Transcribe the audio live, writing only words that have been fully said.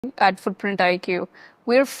at Footprint IQ,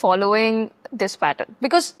 we're following this pattern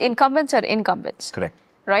because incumbents are incumbents. Correct.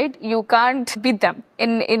 Right? You can't beat them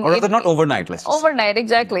or rather not overnight, let's just overnight,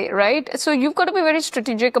 exactly, right? So you've got to be very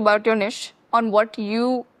strategic about your niche on what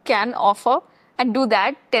you can offer and do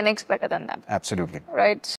that 10x better than them. Absolutely.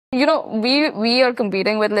 Right. You know, we are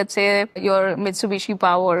competing with, let's say, your Mitsubishi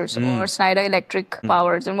Powers or Schneider Electric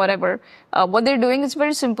Powers and whatever. What they're doing is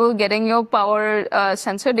very simple, getting your power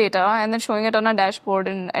sensor data and then showing it on a dashboard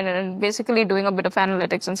and basically doing a bit of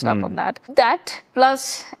analytics and stuff on that. That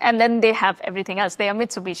plus, and then they have everything else. They are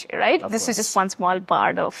Mitsubishi, right? This is just one small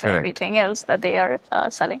part of everything else that they are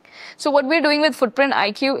selling. So what we're doing with Footprint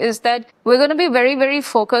IQ is that we're going to be very, very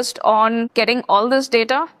focused on getting all this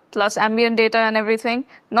data plus ambient data and everything,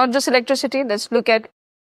 not just electricity. Let's look at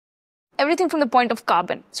everything from the point of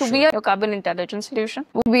carbon. So we are a carbon intelligence solution.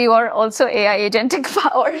 We are also AI agentic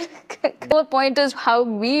powered. The point is how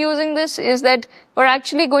we using this is that we're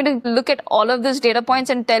actually going to look at all of these data points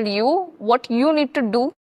and tell you what you need to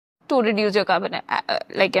do to reduce your carbon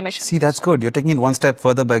emissions. See, that's good. You're taking it one step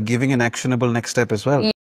further by giving an actionable next step as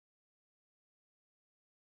well.